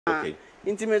Okay.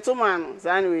 Intimate man,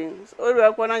 anyway. All we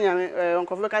are going to on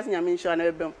coffee casting your mission and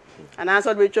everything. And I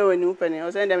saw the show when you penny. I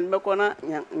was saying them back on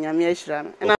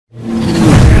Yamiashram.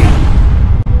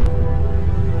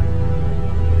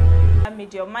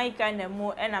 Media Mike and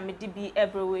mo and a MDB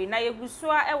everywhere. Na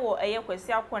yegusua ewo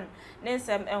kwesi akon ne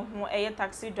nsem enho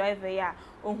taxi driver ya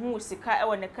ohun sika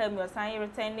ewo ne ka mi osan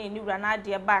return ni wura na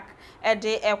de back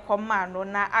de ekoma no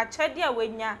na achede a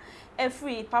wenya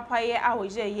free papaye a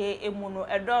hoje ye emu no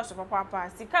edoso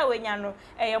papa sika wenya no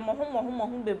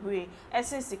moho bebre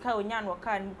esen sika wenya no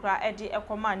ka ni kura de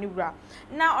ekoma ni wura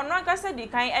na ono akasa di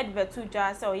kan advert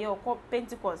twa se oye okọ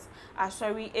Pentecost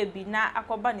asori ebi na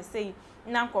akoba ni sei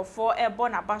na nkofo ebo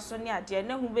na baso ni ade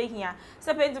na hu behia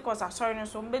se Pentecost asori no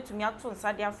so mbetumi ato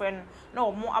nsade afre no na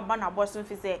omo aba na boso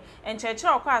fi se encheche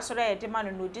okọ asori e de ma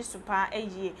no di super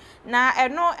eyie na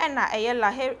eno na la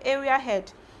area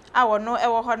head awo no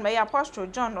ewo ho me Apostle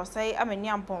John Osei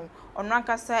Agyapong ono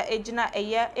ankasa ejina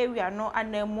area no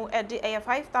anamu ede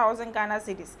 5,000 Ghana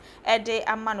cedis ede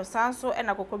amano sanso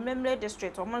na kokomemre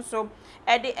district omonso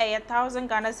ede 1,000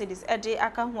 Ghana cedis ede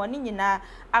aka ho ani nyina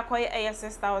akoye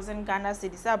 6,000 Ghana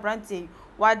cedis abranti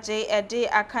waje ede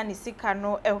aka ni sika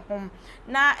no ehom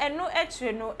na eno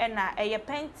etwe no na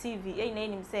Pen TV na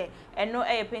enim se eno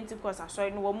Pentecost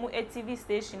asori no wo mu TV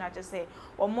station agese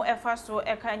wo mu efa so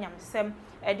eka nyamsem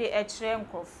ede echre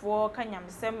nkofo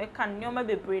kanyamsem eka nyoma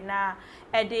bebre na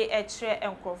ede echre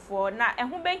nkofo na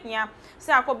ehu behia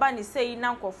se akoba ni sei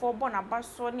na nkofo bo na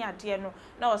baso ni ade no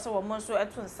na wo se wo mo so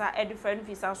etunsa ede friend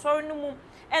visa so no mu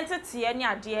entete ni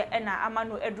ade na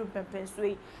amano edu pempenso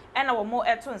yi ena wo mo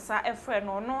etunsa efre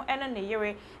no no ena ne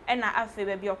yere ena afe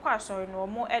ba bi okwa asori no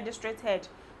mo district head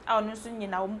awon so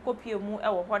nyina wo kopie mu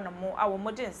ewo ho na mo awo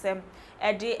mo de nsem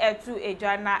ede etu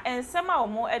edwa na ensem awo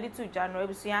mo ede tu dwa no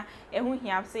ebusua ehu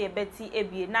hia se ye beti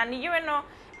ebie na ne yere no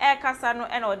kasa no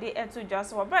ena ode etu dwa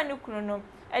so bra ne kunu no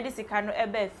ede sika no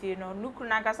ebe afie no nukunu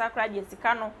na kasa kra je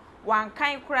sika no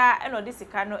wankan kra ena ode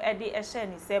sika no ede ehye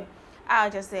ni sem a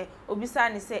just say obisa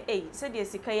ni say se de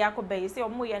sika yakoba yi se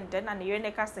omo ye nde na ne yere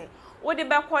ne kase wodi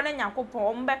be ko na Nyankopon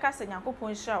omo be kase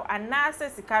Nyankopon hira ana se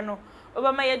sika no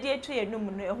obama ye de etu ye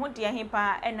num no ehu de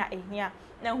hepa na ehia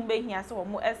na hu be hia se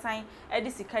omo esan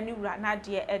ede sika ni wura na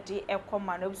de ede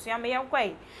ekoma no obusua me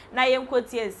yenkwai na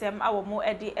yenkotie nsem awo mo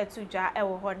ede etudwa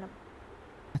ewo ho no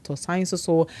to science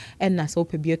so and na so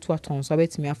pebie to aton so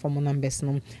betimi afom numbers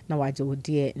no na waje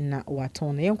odie na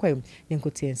waton na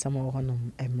yenkotie nsem wo ho no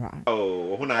emra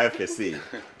oh who na FSC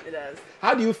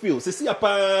how do you feel sisi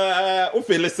apa o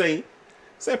feel saying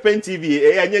say Pen TV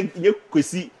nye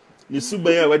kwesi ni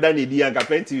suban ya weda na di anka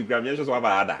Pen TV gram yenso so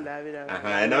aba ada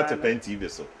and now to Pen TV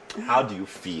so how do you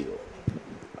feel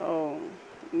oh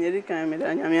nyeri kan me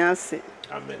da nyame ase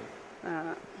amen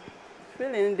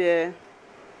feeling there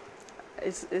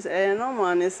it's a normal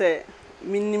and say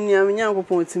minim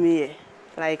Nyankopon timi ye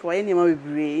like why nima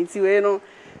bebre nti we no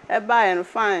e buy and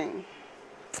fine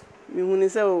mi huni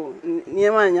say o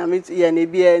niema nyame ye na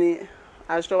bia ni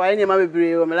astro why nima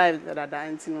bebre o my life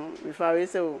dada nti no before we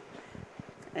say o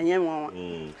enye nwa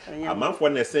amanfo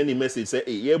na send the message say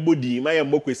ye bodi ma ye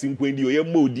mokwesi nkwandi o ye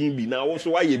modin bi na wo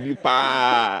so wa ye bi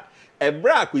pa e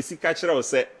bra kwesi ka kire o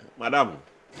say madam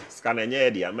scan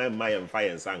enye dia ma ye mfa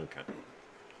ye nsanka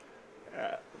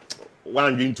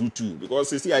 122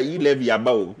 because you see I levy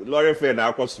about lorry fare na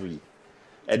akosuri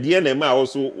e de na ma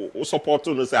also support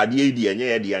no say ade di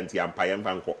enye de anti empire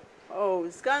mfanko oh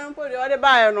scan po de ode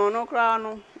buy no kra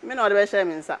no me na ode be share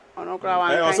me nsa ono kra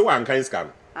wan kan also wan kan scan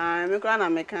me kra na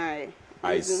me kan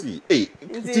I see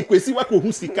ti kwesi wa ko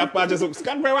hu sika pa just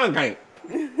scan kra wan kan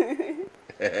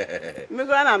me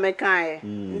kra na me kan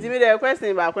nti me de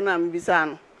question ba ko na me bisa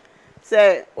no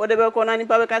say ode be ko na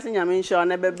nipa be kasi nyame nsho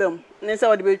na bebem ne say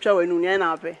ode be twa wanu ni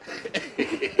na ape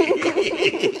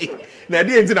na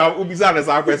di enti na obisa na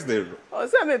sa question o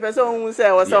say me person hu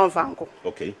say o say onfanko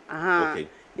okay okay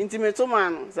intimate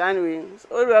man anyway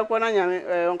ode be ko na nyame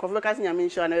onko be kasi nyame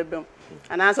nsho na bebem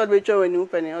ana say ode be twa wanu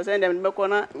pene o say dem be ko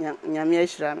na nyame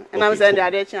ahira no na me say de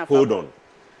ade chia hold on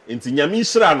enti nyame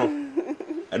nhira no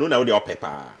eno na ode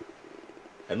opepa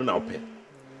eno na ope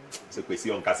so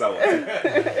kwesi on kasa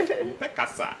pe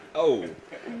kasa oh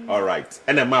all right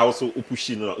and am also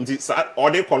upushi no nti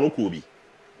order kono ko bi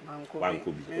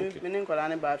banko bi okay menin kola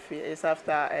ne ba fi is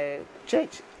after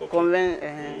church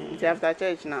convention after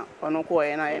church now ono ko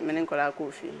e na menin kola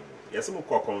ko fi yes mo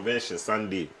ko convention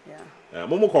Sunday yeah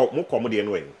mo ko mo de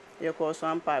no e ye ko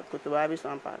Swan Park Kotoba bi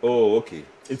Swan Park oh okay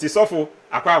nti sofo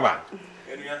akwaba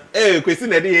kwesi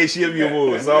na dey ehia bi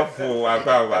o sofo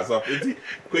akwaba sofo nti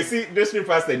kwesi district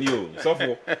pastor ni o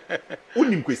sofo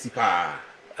unim kwesi pa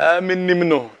minnim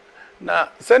no na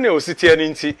sene o sitie ni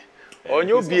nti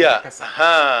onyo bia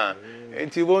aha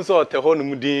enti won so te ho no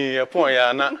mudin epon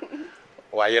ya na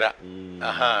wayera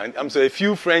aha am so a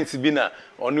few friends bi na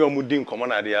onu omudin komo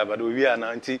na de abado wi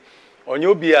ana nti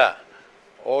onyo bia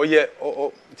oye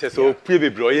so pie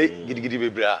bebre oye gidigidi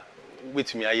bebre a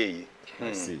wetumi aye yi.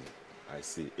 I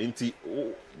see. Inti,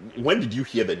 when did you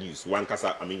hear the news?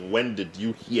 I mean, when did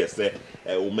you hear say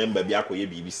member bi akoye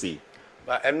BBC?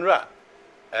 But enra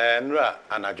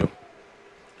anajo.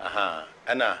 Aha.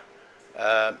 Ana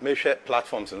me share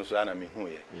platforms no so ana me hu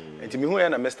ye. Enti me hu ye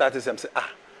na me start say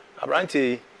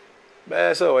abranti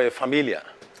be so we familiar.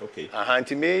 Okay. Aha,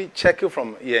 enti me check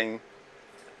from yen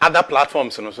other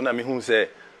platforms no so na me hu say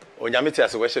Onyamiti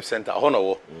as a worship center,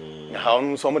 Honowo.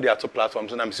 How some of the other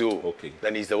platforms, and I'm so okay.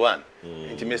 Then he's the one.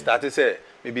 And me started say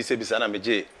maybe say Bisana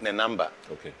Meje ne number.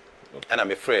 Okay. And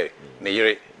I'm afraid ne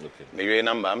yere. Okay. Ne yere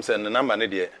number. I'm saying the number ne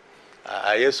there.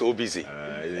 I am so busy.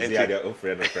 Is the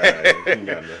friend of friend?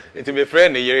 It's my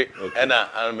friend ne yere. And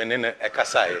I'm in a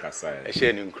kasai. A share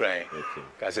in crying. Okay.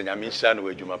 Because I'm in Shan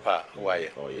with Jumapa. Why?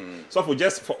 Oh yeah. So for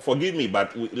just forgive me,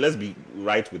 but let's be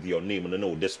right with your name and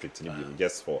no district.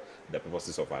 Just for the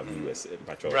purposes of our viewers.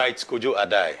 Right, Kojo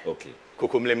Adai. Okay.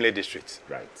 Kokomlemle district.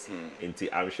 Right.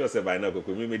 I'm sure by now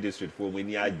Kokomlemle district for when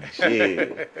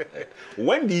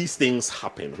when these things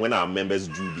happen, when our members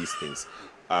do these things,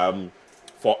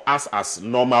 for us as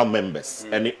normal members,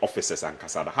 any officers and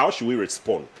Kasada, how should we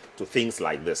respond to things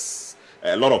like this?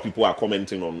 A lot of people are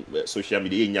commenting on social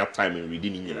media. In your time in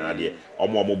reading in your idea,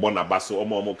 omo bona baso,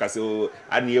 omo kaso,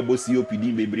 ani ebosi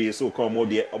opidi bebre so come o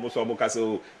de, omo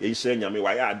kaso, e share nyame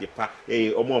wa ya de pa,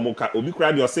 omo ka obi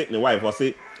kra de o say ne wife o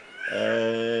say,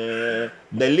 the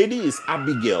lady is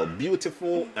Abigail,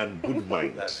 beautiful and good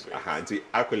mind.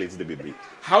 Accolades the baby.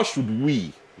 How should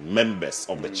we, members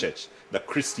of the church, the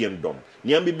Christendom,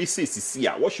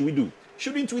 what should we do?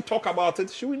 Shouldn't we talk about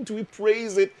it? Shouldn't we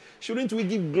praise it? Shouldn't we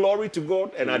give glory to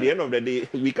God? And at the end of the day,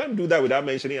 we can't do that without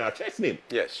mentioning our church name.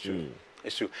 Yes, true.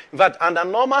 It's true. In fact, under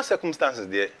normal circumstances,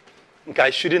 there,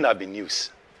 it shouldn't have been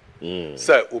used.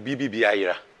 So, OBBB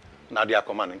Aira, now they are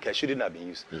commanding, it shouldn't have been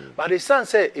used. But the son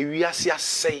said, we are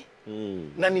say,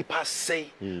 Nani pa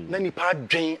say, Nani pa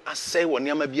drain, I say, when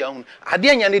Yama be on. I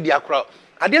didn't need the crowd.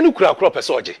 I didn't crop a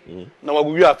soje. Now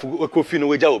we have a coffee no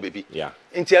way, baby. Yeah.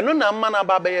 Until no man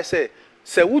about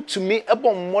say would to me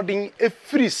about modding a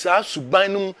free sa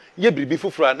subanum ye be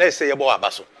for an say about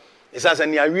abaso. It's as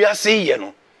an we are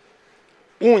saying,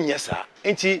 yes, sir.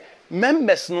 Ain't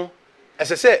members no,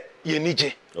 as I say, ye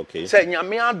nije. Okay. Say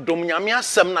Yamia dom Yamia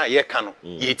semna ye cano,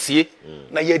 ye tie,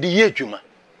 na ye di ye juma.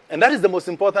 And that is the most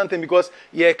important thing because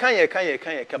ye can,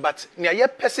 but near ye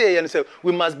pese and say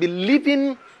we must be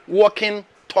living, walking,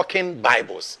 talking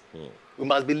Bibles. We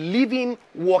must be living,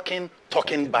 walking,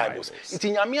 talking Bibles. It's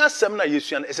in Yamia Semna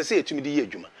Yesuan, as I say to me, the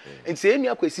Yejuma. And say,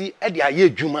 Mia Kwesi, Edia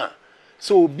Yejuma.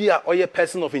 So be a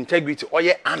person of integrity, or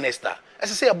ye honest.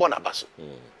 As I say, a bonabasso.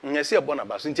 I say a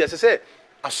bonabasso. And as I say,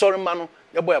 a sorry man,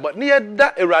 your boy, but near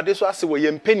that eradiso, I say, we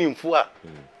are penning for.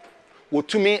 What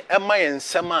to me, am I and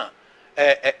Sama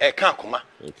a kankuma?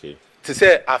 Okay. To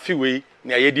say, a few way,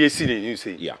 near Yedi, you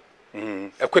say, yeah.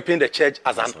 Equipping the church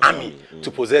as an army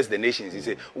to possess the nations. He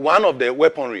said one of the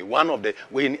weaponry, one of the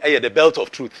the belt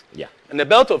of truth. Yeah. And the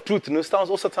belt of truth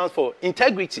also stands for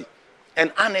integrity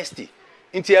and honesty.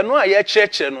 Inti eno aye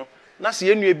church no na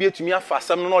se enu ebie tumi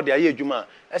afasam no de aye adwuma.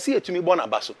 Ase etumi bo na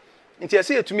baso. Inti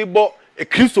ase etumi bo e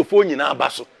Christopher nyina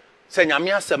baso. Se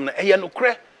nyame asem no eye no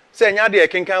kre. Se nya de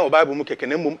ekenkan o Bible mu keke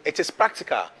na mum it is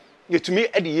practical. Yetumi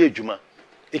e de ye adwuma.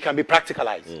 It can be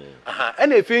practicalized.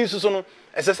 And if you so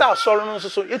as I say, sorry,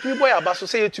 so yetumi boy abaso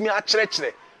say yetumi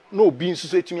akyerɛkyerɛ no be so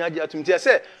yetumi agye atumti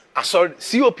say sorry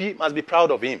COP must be proud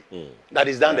of him that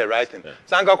is done the right thing.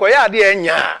 Sanka koya ade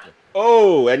enya.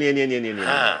 Oh, any.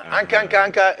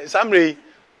 Anka samre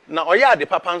na oya ade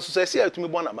papa nso say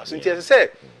yetumi bo na abaso nti say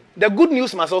the good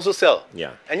news must also sell.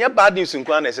 Yeah. And your bad news in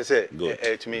Kwan say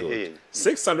to me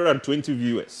 620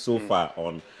 viewers so far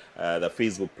on the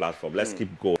Facebook platform. Let's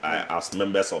keep going as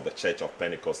members of the Church of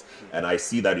Pentecost. And I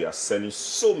see that you are sending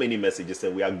so many messages,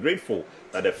 and we are grateful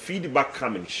that the feedback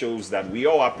coming shows that we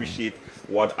all appreciate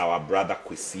what our brother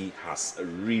Kwesi has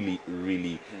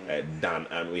really done,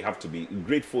 and we have to be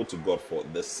grateful to God for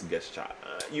this gesture.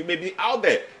 You may be out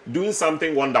there doing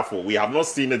something wonderful. We have not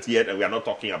seen it yet, and we are not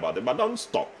talking about it, but don't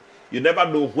stop. You never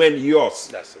know when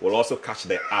yours will also catch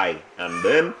the eye, and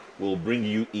then we'll bring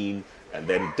you in, and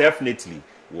then definitely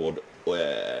would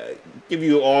give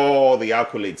you all the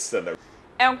accolades.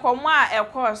 Enkoma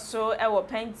ACCROSS ewo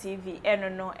Pen TV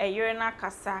no eyere na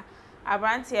kasa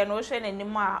abrantie no hwe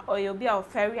nanim a oyobi a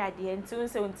ofari ade nti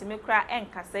unse untimi kra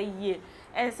enkasa yie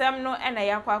ensem no na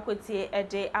yakwa akotie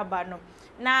ede aba no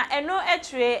na eno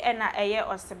etre na eye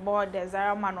Osebo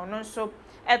Desire man no so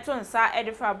eto nsa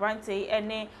edifa brante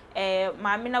ene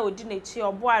maame na odi nechi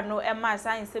obo ano ema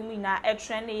science mu na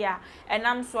etre ne ya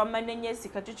enam so amanenye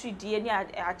sika twitwidie ni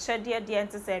achede de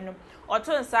entese no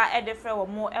oto nsa edifa wo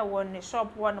mo ewo ne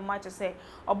shop wo no ma se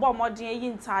obo modin yi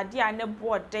ntade a ne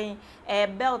boden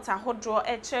belt ahodro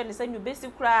etre ne se nyubesi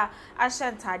kura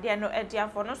ahye ntade no edi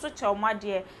afo no so chew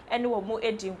made ene wo mo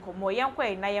edi nkomo yenkwa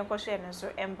na yenkwohwe ne so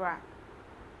embra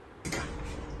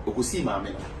okusi maame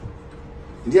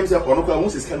ndi am say ono kwa won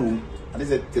sika no and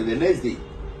say till the next day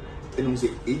and we say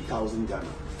 8,000 Ghana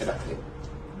at that time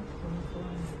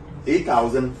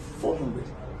 8,400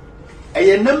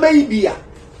 eye na mai bia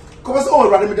cause all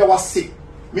rather me that was sick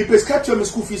me prescribe me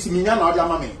school fees me nya na odi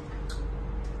ama me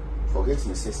forget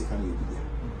me say sika no bia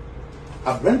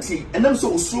abranti enam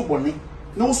so osuro bone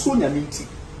na osuro nya me nti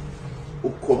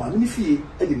okoma me fie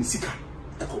e de me sika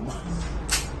e koma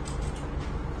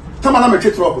tamana me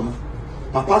twetro ko no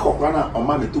papa kokra na o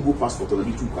ma me togo passport na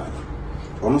bitu kwa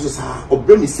ono so sa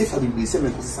obre me safe abi se me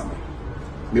ko sama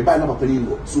me buy na papa ni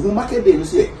ngo so who market day no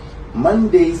say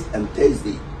Mondays and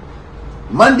Thursday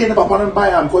Monday na papa na buy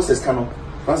am courses kano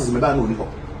Francis me buy no ni ko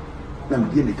na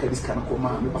me die me credit kano ko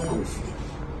ma me papa ko fi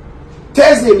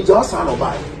Thursday me just san no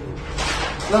buy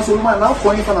na so ma na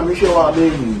ko ni fa na me hwe wa be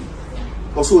ni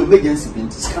also emergency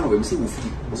binti scan we say we fi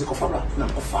we say ko fa bra na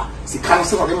ko fa si kan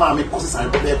se ko de ma me courses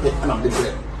an pepe na me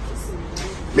de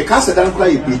me ka se dan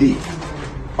kula yepede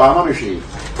pa ma me hwe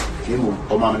emo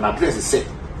o ma me na address se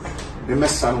me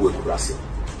messa no we kurase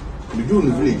me do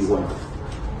no village ho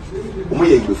o mo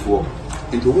ye gbefo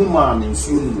into mo ma me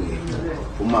nsuo no ye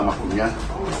o ma ma konya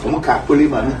o mo ka kole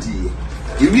ma me di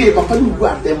ewie papa no gu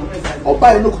adem o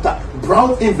ba no kuta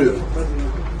brown envelope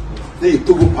dey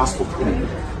Togo passport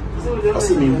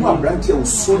kasi me hu abrantia o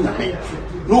so na me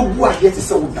no bu ahye te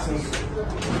se wo da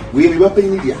we me ba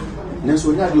pani dia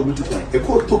nenso nya de obutu kan e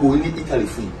ko Togo ni Italy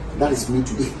free that is me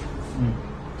today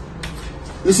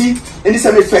you see in this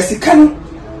me first kan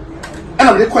and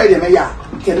I'm the quiet me ya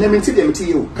can name it them to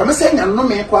you come say nya no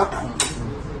me kwa kan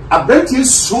abrantia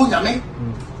so nya me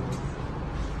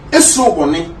e so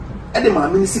bone e de ma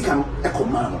me sika no e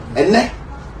koma no ene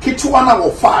kitwa na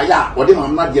wo fa ya wo de ma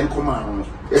na de koma no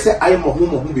e say I mo hu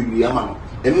bibiri ama no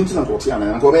enu ntina ko tia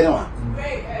na ko be ne wa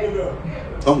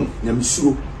nya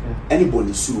misuro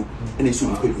anybody suru ene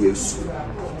suru ko die suru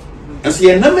enso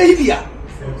ye na maibia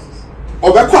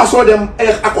obekọ aso dem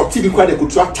akoti bi kwa de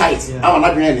kutua tight ama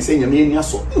na dwen ne say nya me ani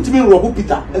aso ntimi robo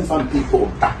Peter and fan people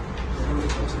ta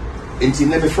enti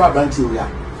ne be fra banti o ya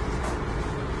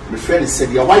me friend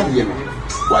said ya waye no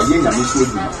waye nya me suru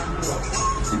bi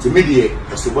enti me die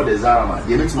Osebo Desire ma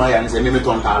de metima ya ne say me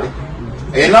ton tare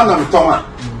e na na me ton a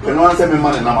e no an say me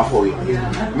ma na ma ho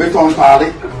me ton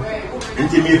tare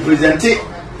enti me presenter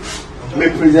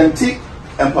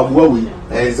Mpaboa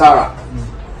we Zara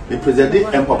me presenter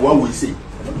Mpaboa we see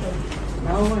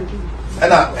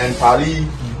and Paris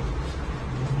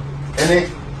any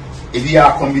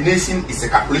if combination is a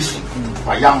calculation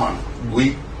for yaman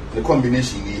we the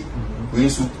combination we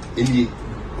so any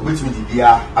which means the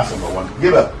as number one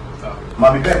give up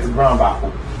my bet brown back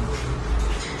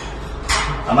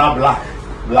and now black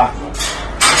no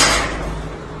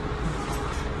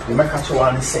the make catch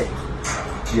one say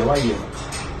the why you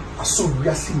aso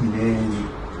biase nyinaa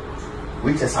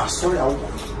which is sorry I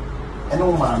and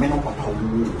no ma me no papa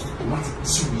wo what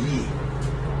chibi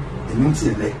e no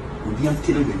tele odi am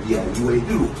tele be dia you are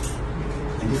hero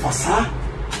and if asa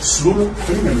slow no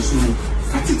any me slow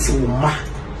fatiti wo ma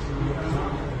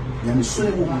nya me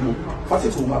slow wo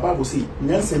fatiti wo ma Bible say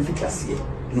nyansa mfikase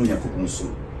no nya kokun so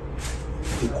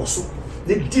because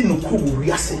they did no ko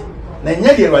wiase na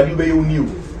nya de Awurade be you new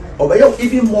obey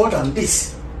even more than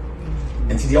this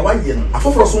enti dia waye no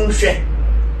afoforo so nhwe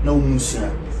na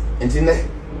omusia enti ne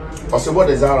Osebo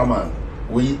Desire man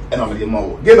we and am the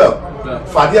mawo give up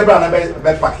fa dia bra na be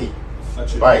paki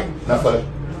bye na fa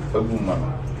boom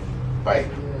mama bye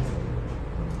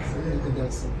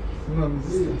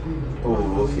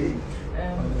oh okay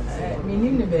me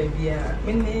name the baby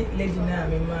me lady na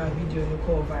me ma video no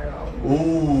call viral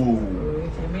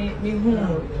okay me who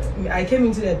I came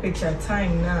into the picture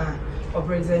time na or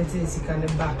presenting sikane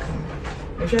back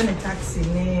me try na taxi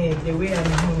ne the way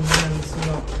I'm home now so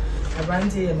no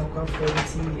abante e makwa for the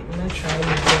na try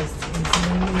my best into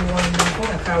one for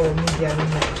the car or media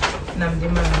na me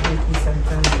ma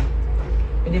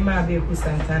be ku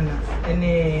Santana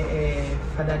ene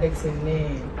Father Dexter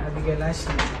ne Abigail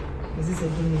Ashi this is a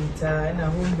dinita na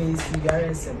home base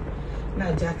RSM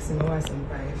na Jackson was in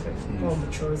by FM for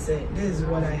mature say this is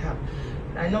what I have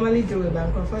I normally do it, but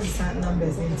I'm for the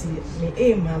numbers into me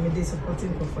aim. I'm a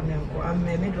supporting for them. I'm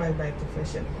a midwife by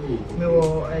profession. Me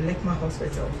or Lekma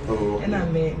Hospital, and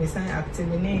I'm a sign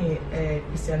active in a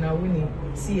Christiana Winnie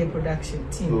CA production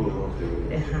team.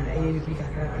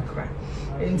 Accra.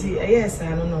 And yes,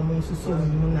 I don't know most so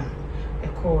muna a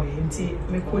coy.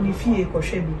 And me qualify a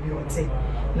crochet bibliothèque.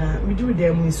 Na me do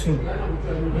them with swim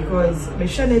because me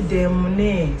shane them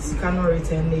ne sikano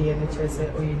return ne ye ne chese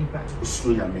oyenipa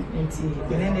usuru nyame nti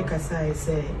me ne kasa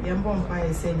say yembo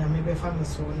mpa say nyame be fa me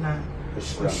so na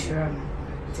oshira no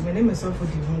nti me ne me so for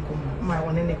di hunko ma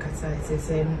won ne kasa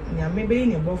say nyame be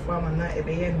ne bofo ama na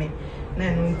ebe ye me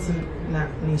na no nti na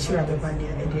ne shira be ba dia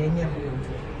e de enya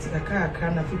nti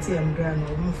kaka na fiti emdra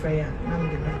no mo frɛ ya na me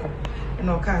de nakɔ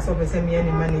no car so be say me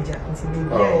any manager nti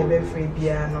bibia e be free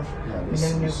bia no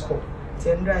me ne ko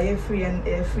tendra e free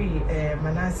and free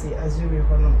Manasi Azuri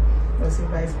hono was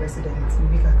vice president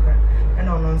bi kakra and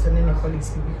on so ne colleagues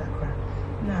bi kakra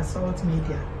na salt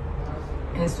media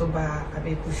and so ba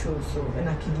abe show so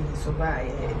na kidi so ba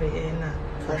e be na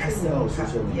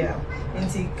yeah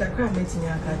nti kakra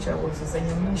metinya kacha also say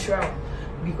me sure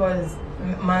because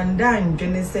mandan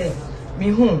jene say me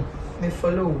hu me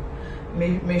follow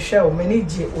me show me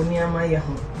nije oniama ye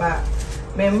ho ba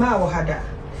me ma wo hada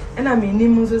ena me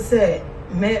nim so say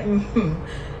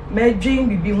me dream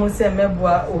bibi ho say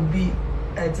meboa obi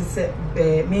ti say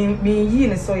me yi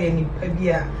ne so ye ni pa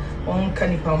bia on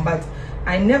kanipa but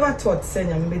I never thought say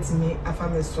nyam betimi afa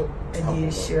me so e dey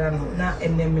shira no na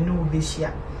enem no obi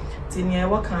shia tinia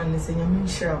wa kan ne say nyam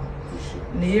shira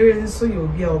ne yere so ye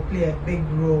obi a play a big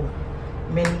role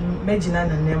me gina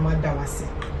na nema dawase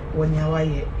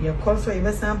Wonyawaye, your culture, you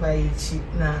must by chi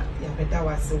na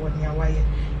Yapetawase, Wonyawaye.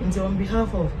 And on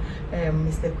behalf of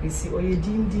Mr. Chrissy, or your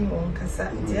ding on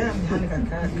Casa, dear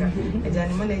Hanika, a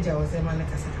general manager was a man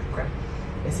Casacra,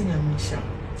 a senior mission.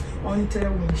 On terror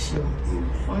windshield,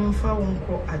 on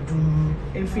Fawonko Adum,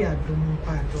 every Adum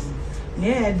Padum,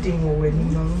 near ding or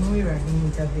when no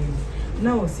intervene.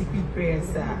 Now secret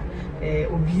prayers are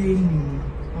obeying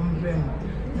on Brem,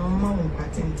 no more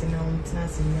patent and on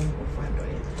Tenacin of Fado.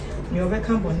 You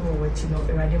overcome one more what you know,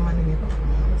 a radio money.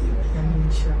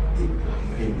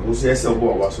 Who says a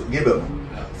boy was given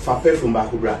Fape from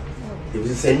Bakubra. It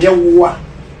was a senior war,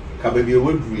 Cababy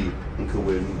would read and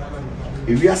Kawin.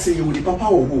 If you are saying you would papa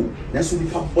or who, that's would be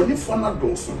papa only for not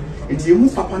also. And you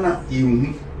move papa,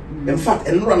 you in fact,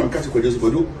 and run on categories for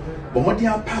you, but what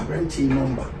dear papa and tea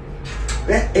number.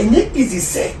 And yet, easy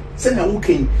say, send a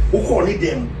walking, who call it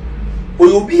them. Or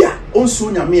you'll be a own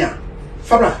soon, Yamia.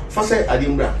 Fabra, Fasa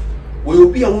Adimbra.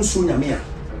 Will be a own soon, Yamia.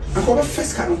 And for the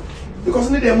first canon,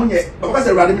 because in the money, because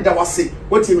the radimita was sick,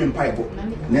 what him in Pipe,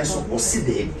 Nelson or sit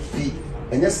there, be,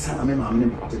 and yes, I mean,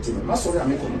 I'm not a team. That's what I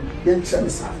make on, then tell me,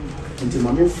 sir, until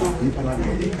my main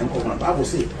family and Common Bible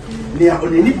say, near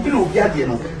on any pillow of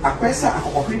Yadiano, a questa, a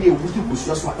copy of which was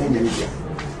just for any idea.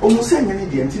 Almost saying any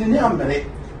idea until the name Beret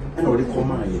and all the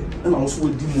command, and also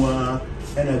with Dimois,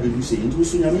 and I will say, into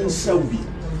Sunamin Selby,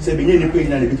 saying any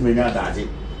pain and a bit of daddy.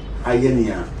 I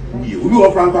you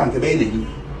will Franco and Cabani.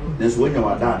 That's when you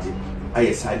are daddy.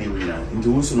 I side winner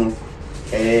into Usuno.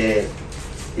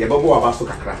 Yababo Abasto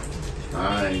Kakra.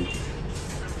 Aye.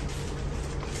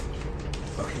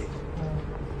 Okay.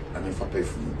 I mean, for pay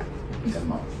for me.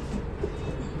 Come on.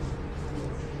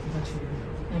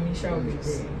 I mean, shall be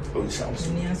there. Oh, shall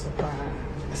be. I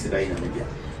said, I am media.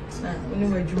 Now, when you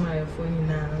were Juma phone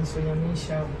now, so you mean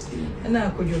shall. And now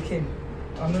could you came?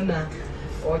 Or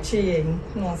or cheering,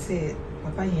 no say,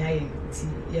 Papa Yain,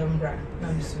 Yambra,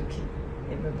 Namsuki,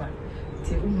 Ebeba,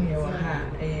 Tiumia,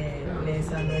 Les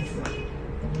Anojua,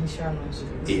 and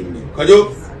Shaman. Could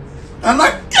you? I'm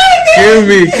not kill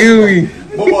me.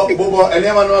 Bobo, and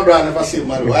never know brand if I see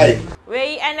my wife.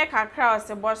 We and a crowd,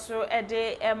 the boss, a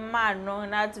day, a man, no,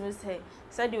 not to say.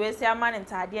 Said you will see a man in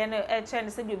Tadiana, a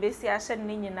chance said you be see a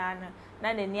shedding in Nana,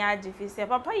 Nana Niaji, say,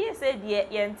 Papa, yes, said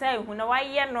ye, and tell who know why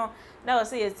ye no, now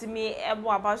say it to me, a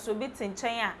boy about so bits in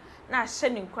China, not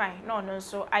shedding crying, no,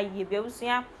 so I ye be I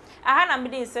had a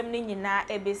meeting something na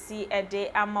ABC a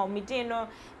day, a more medino,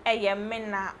 a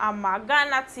yamena, a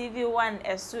Magana TV1,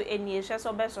 a so any share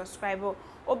so best subscriber,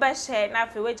 or best share, now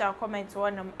for which I'll comment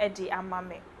on them, Eddie and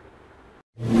Mammy.